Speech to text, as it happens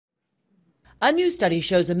A new study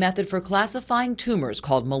shows a method for classifying tumors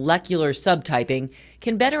called molecular subtyping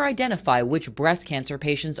can better identify which breast cancer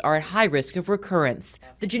patients are at high risk of recurrence.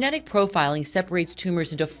 The genetic profiling separates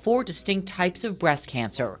tumors into 4 distinct types of breast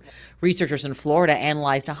cancer. Researchers in Florida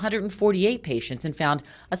analyzed 148 patients and found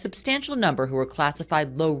a substantial number who were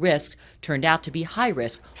classified low risk turned out to be high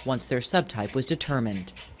risk once their subtype was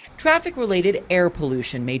determined. Traffic-related air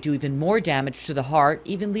pollution may do even more damage to the heart,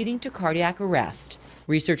 even leading to cardiac arrest.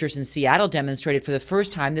 Researchers in Seattle demonstrated for the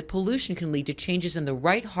first time that pollution can lead to changes in the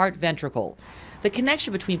right heart ventricle. The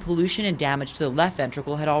connection between pollution and damage to the left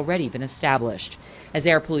ventricle had already been established. As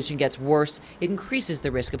air pollution gets worse, it increases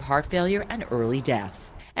the risk of heart failure and early death.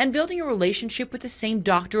 And building a relationship with the same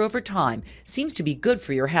doctor over time seems to be good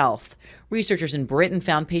for your health. Researchers in Britain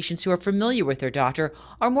found patients who are familiar with their doctor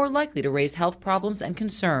are more likely to raise health problems and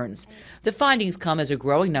concerns. The findings come as a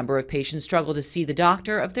growing number of patients struggle to see the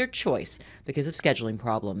doctor of their choice because of scheduling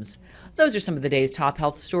problems. Those are some of the day's top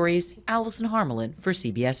health stories. Allison Harmelin for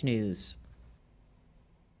CBS News.